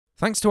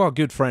Thanks to our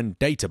good friend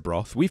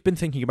Databroth, we've been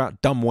thinking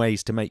about dumb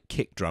ways to make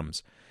kick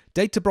drums.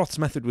 Databroth's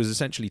method was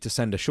essentially to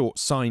send a short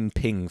sine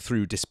ping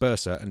through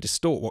disperser and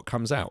distort what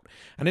comes out,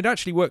 and it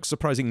actually works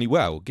surprisingly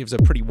well, gives a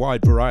pretty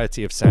wide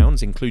variety of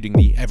sounds, including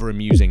the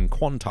ever-amusing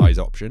quantize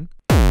option.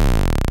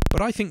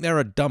 But I think there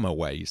are dumber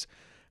ways.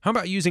 How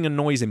about using a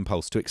noise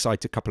impulse to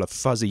excite a couple of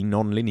fuzzy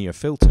non-linear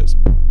filters?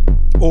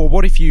 Or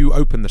what if you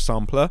open the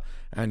sampler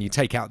and you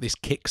take out this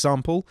kick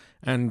sample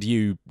and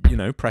you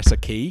press a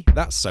key?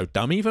 That's so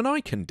dumb even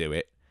I can do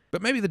it.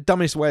 But maybe the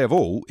dumbest way of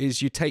all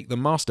is you take the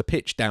master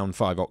pitch down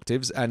 5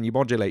 octaves and you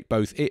modulate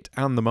both it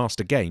and the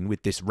master gain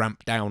with this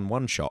ramp down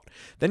one shot.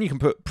 Then you can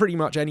put pretty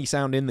much any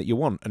sound in that you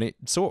want and it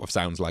sort of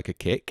sounds like a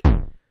kick.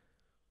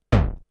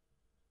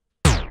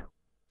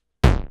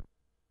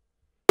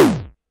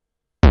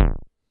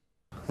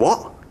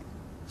 What?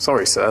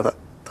 Sorry, sir,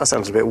 that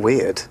sounds a bit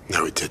weird.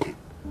 No, it didn't.